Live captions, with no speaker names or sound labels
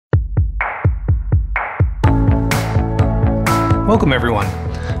Welcome everyone.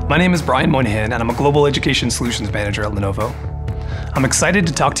 My name is Brian Moynihan and I'm a Global Education Solutions Manager at Lenovo. I'm excited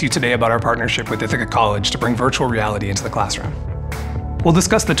to talk to you today about our partnership with Ithaca College to bring virtual reality into the classroom. We'll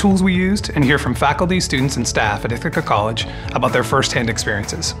discuss the tools we used and hear from faculty, students, and staff at Ithaca College about their first-hand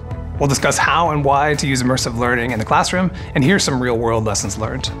experiences. We'll discuss how and why to use immersive learning in the classroom and hear some real-world lessons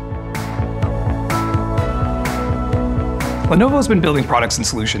learned. Lenovo has been building products and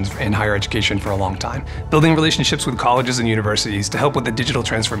solutions in higher education for a long time, building relationships with colleges and universities to help with the digital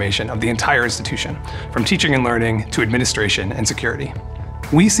transformation of the entire institution, from teaching and learning to administration and security.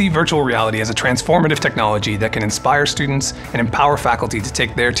 We see virtual reality as a transformative technology that can inspire students and empower faculty to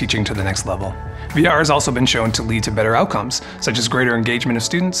take their teaching to the next level. VR has also been shown to lead to better outcomes, such as greater engagement of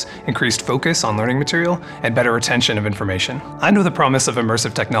students, increased focus on learning material, and better retention of information. I know the promise of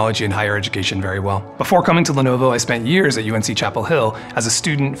immersive technology in higher education very well. Before coming to Lenovo, I spent years at UNC Chapel Hill as a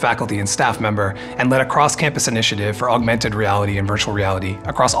student, faculty, and staff member, and led a cross-campus initiative for augmented reality and virtual reality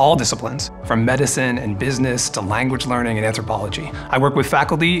across all disciplines, from medicine and business to language learning and anthropology. I work with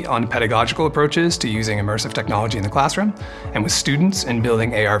faculty on pedagogical approaches to using immersive technology in the classroom, and with students in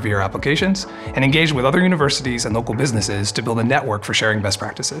building AR/VR applications, and engage with other universities and local businesses to build a network for sharing best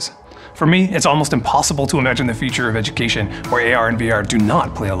practices. For me, it's almost impossible to imagine the future of education where AR and VR do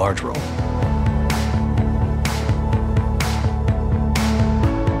not play a large role.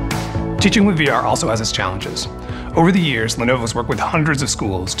 Teaching with VR also has its challenges. Over the years, Lenovo's worked with hundreds of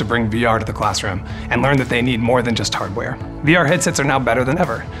schools to bring VR to the classroom and learned that they need more than just hardware. VR headsets are now better than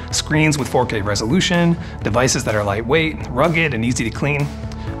ever. Screens with 4K resolution, devices that are lightweight, rugged, and easy to clean.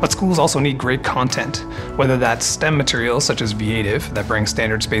 But schools also need great content, whether that's STEM materials such as Veative that brings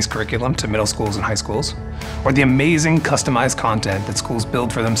standards-based curriculum to middle schools and high schools, or the amazing customized content that schools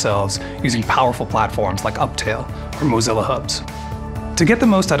build for themselves using powerful platforms like Uptale or Mozilla Hubs. To get the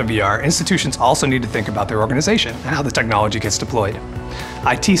most out of VR, institutions also need to think about their organization and how the technology gets deployed.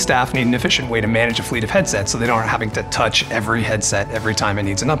 IT staff need an efficient way to manage a fleet of headsets so they aren't having to touch every headset every time it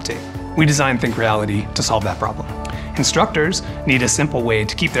needs an update. We designed Think Reality to solve that problem. Instructors need a simple way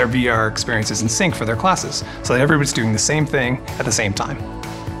to keep their VR experiences in sync for their classes so that everybody's doing the same thing at the same time.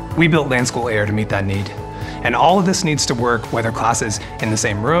 We built LandSchool Air to meet that need. And all of this needs to work whether classes in the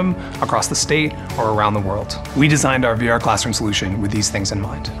same room, across the state, or around the world. We designed our VR classroom solution with these things in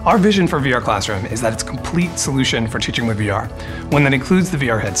mind. Our vision for VR Classroom is that it's a complete solution for teaching with VR, one that includes the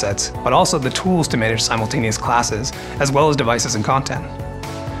VR headsets, but also the tools to manage simultaneous classes, as well as devices and content.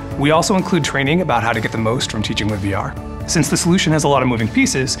 We also include training about how to get the most from teaching with VR. Since the solution has a lot of moving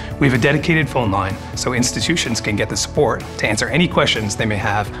pieces, we have a dedicated phone line so institutions can get the support to answer any questions they may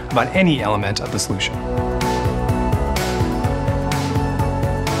have about any element of the solution.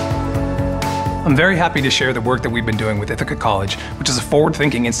 I'm very happy to share the work that we've been doing with Ithaca College, which is a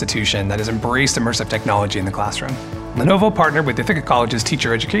forward-thinking institution that has embraced immersive technology in the classroom. Lenovo partnered with Ithaca College's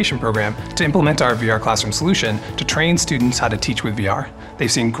teacher education program to implement our VR classroom solution to train students how to teach with VR.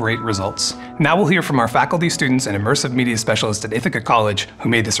 They've seen great results. Now we'll hear from our faculty, students, and immersive media specialists at Ithaca College who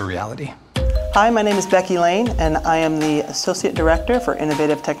made this a reality. Hi, my name is Becky Lane, and I am the Associate Director for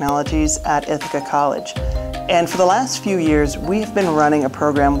Innovative Technologies at Ithaca College. And for the last few years, we've been running a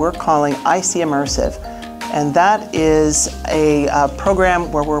program we're calling IC Immersive. And that is a program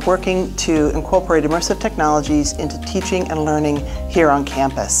where we're working to incorporate immersive technologies into teaching and learning here on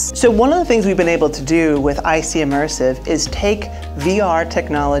campus. So one of the things we've been able to do with IC Immersive is take VR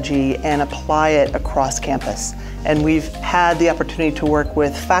technology and apply it across campus. And we've had the opportunity to work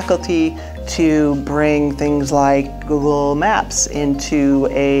with faculty to bring things like Google Maps into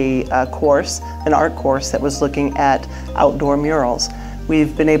a course, an art course that was looking at outdoor murals.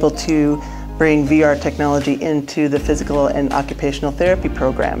 We've been able to bring VR technology into the physical and occupational therapy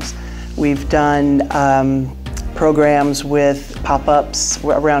programs. We've done programs with pop-ups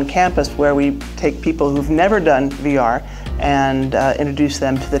around campus where we take people who've never done VR and introduce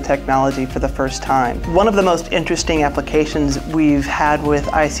them to the technology for the first time. One of the most interesting applications we've had with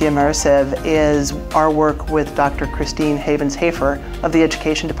IC Immersive is our work with Dr. Christine Havens-Hafer of the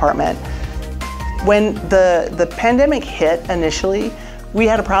Education Department. When the pandemic hit initially, we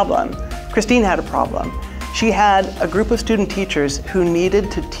had a problem. Christine had a problem. She had a group of student teachers who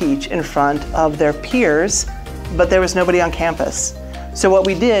needed to teach in front of their peers, but there was nobody on campus. So what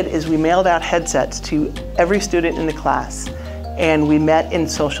we did is we mailed out headsets to every student in the class, and we met in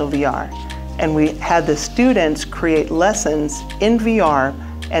social VR. And we had the students create lessons in VR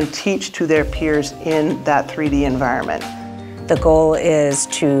and teach to their peers in that 3D environment. The goal is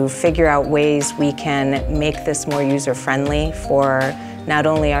to figure out ways we can make this more user-friendly for not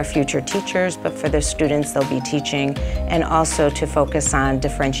only our future teachers, but for the students they'll be teaching, and also to focus on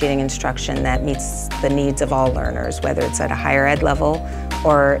differentiating instruction that meets the needs of all learners, whether it's at a higher ed level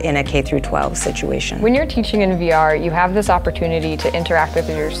or in a K-12 situation. When you're teaching in VR, you have this opportunity to interact with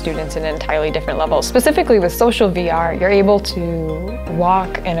your students in an entirely different level. Specifically with social VR, you're able to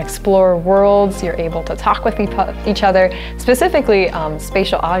walk and explore worlds, you're able to talk with each other. Specifically,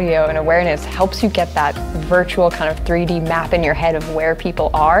 spatial audio and awareness helps you get that virtual kind of 3D map in your head of where people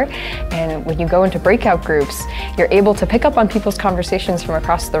are. And when you go into breakout groups, you're able to pick up on people's conversations from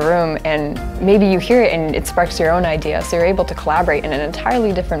across the room, and maybe you hear it and it sparks your own idea. So you're able to collaborate in an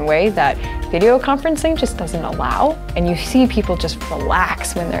entirely different way that video conferencing just doesn't allow. And you see people just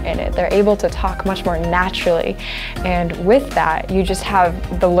relax when they're in it. They're able to talk much more naturally. And with that, you just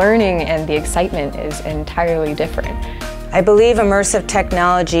have the learning and the excitement is entirely different. I believe immersive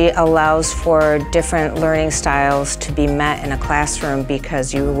technology allows for different learning styles to be met in a classroom,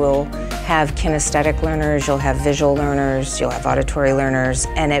 because you will have kinesthetic learners, you'll have visual learners, you'll have auditory learners,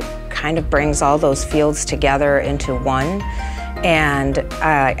 and it kind of brings all those fields together into one. And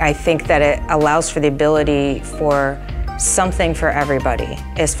I think that it allows for the ability for something for everybody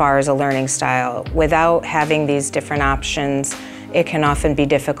as far as a learning style. Without having these different options, it can often be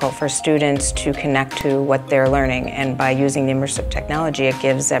difficult for students to connect to what they're learning. And by using the immersive technology, it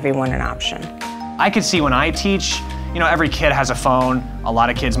gives everyone an option. I could see when I teach, every kid has a phone, a lot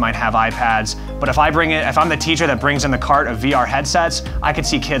of kids might have iPads, but if I'm the teacher that brings in the cart of VR headsets, I could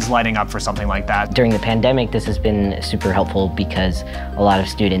see kids lighting up for something like that. During the pandemic, this has been super helpful because a lot of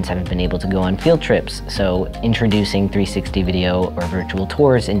students haven't been able to go on field trips, so introducing 360 video or virtual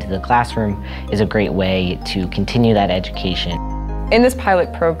tours into the classroom is a great way to continue that education. In this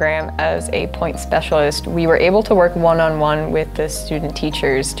pilot program, as a point specialist, we were able to work one-on-one with the student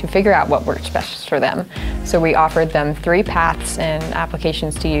teachers to figure out what worked best for them. So we offered them 3 paths and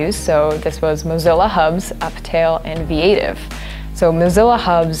applications to use. So this was Mozilla Hubs, Uptale, and Veative. So Mozilla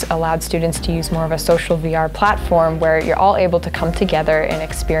Hubs allowed students to use more of a social VR platform where you're all able to come together and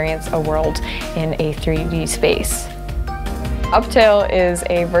experience a world in a 3D space. Uptale is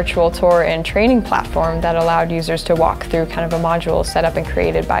a virtual tour and training platform that allowed users to walk through kind of a module set up and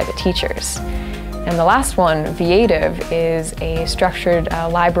created by the teachers. And the last one, Veative, is a structured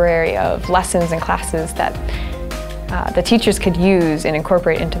library of lessons and classes that the teachers could use and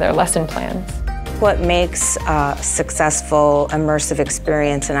incorporate into their lesson plans. What makes a successful immersive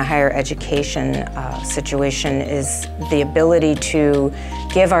experience in a higher education situation is the ability to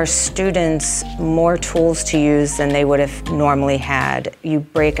give our students more tools to use than they would have normally had. You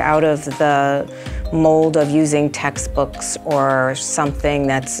break out of the mold of using textbooks or something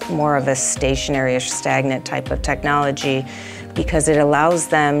that's more of a stationary or stagnant type of technology, because it allows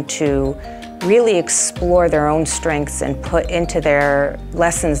them to really explore their own strengths and put into their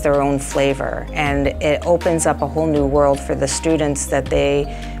lessons their own flavor. And it opens up a whole new world for the students that they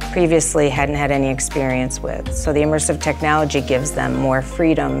previously hadn't had any experience with. So the immersive technology gives them more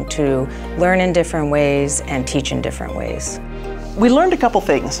freedom to learn in different ways and teach in different ways. We learned a couple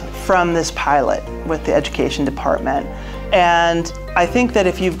things from this pilot with the education department. And I think that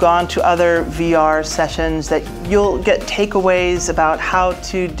if you've gone to other VR sessions, that you'll get takeaways about how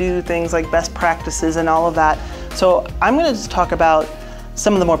to do things like best practices and all of that. So I'm going to just talk about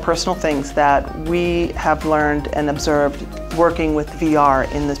some of the more personal things that we have learned and observed working with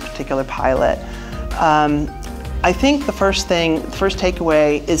VR in this particular pilot. I think the first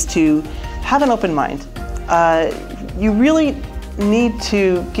takeaway is to have an open mind. You really need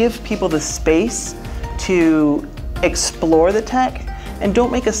to give people the space to explore the tech, and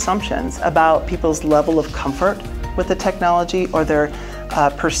don't make assumptions about people's level of comfort with the technology or their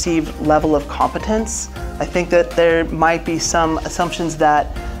perceived level of competence. I think that there might be some assumptions that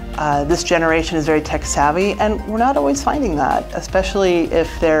this generation is very tech savvy, and we're not always finding that, especially if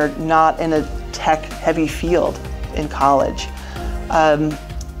they're not in a tech-heavy field in college. And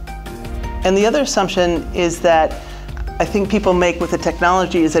the other assumption is that I think people make with the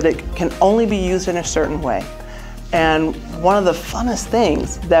technology is that it can only be used in a certain way. And one of the funnest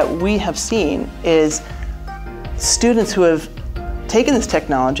things that we have seen is students who have taken this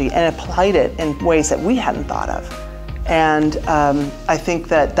technology and applied it in ways that we hadn't thought of. And I think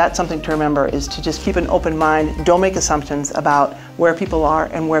that that's something to remember, is to just keep an open mind. Don't make assumptions about where people are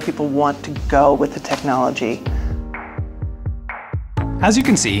and where people want to go with the technology. As you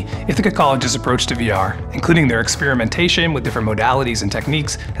can see, Ithaca College's approach to VR, including their experimentation with different modalities and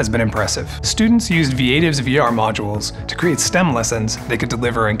techniques, has been impressive. Students used Veative's VR modules to create STEM lessons they could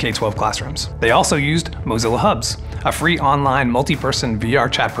deliver in K-12 classrooms. They also used Mozilla Hubs, a free online multi-person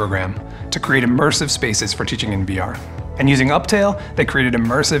VR chat program, to create immersive spaces for teaching in VR. And using Uptale, they created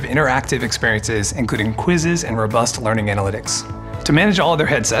immersive, interactive experiences, including quizzes and robust learning analytics. To manage all of their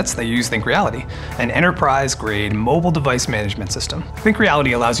headsets, they use ThinkReality, an enterprise-grade mobile device management system.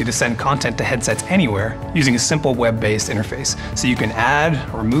 ThinkReality allows you to send content to headsets anywhere using a simple web-based interface, so you can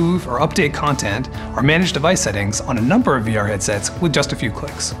add, remove, or update content or manage device settings on a number of VR headsets with just a few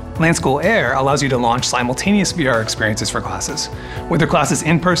clicks. LandSchool Air allows you to launch simultaneous VR experiences for classes. Whether class is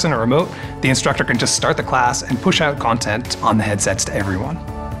in-person or remote, the instructor can just start the class and push out content on the headsets to everyone.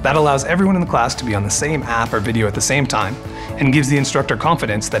 That allows everyone in the class to be on the same app or video at the same time, and gives the instructor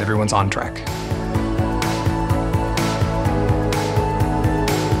confidence that everyone's on track.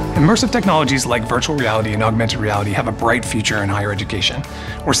 Immersive technologies like virtual reality and augmented reality have a bright future in higher education.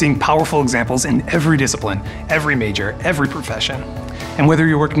 We're seeing powerful examples in every discipline, every major, every profession. And whether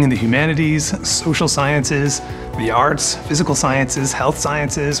you're working in the humanities, social sciences, the arts, physical sciences, health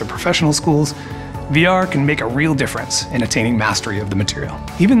sciences, or professional schools, VR can make a real difference in attaining mastery of the material.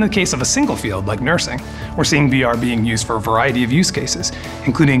 Even in the case of a single field like nursing, we're seeing VR being used for a variety of use cases,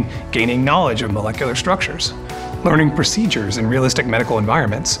 including gaining knowledge of molecular structures, learning procedures in realistic medical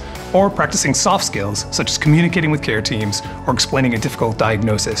environments, or practicing soft skills such as communicating with care teams or explaining a difficult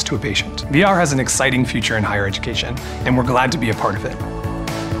diagnosis to a patient. VR has an exciting future in higher education, and we're glad to be a part of it.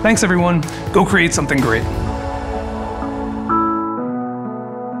 Thanks everyone, go create something great.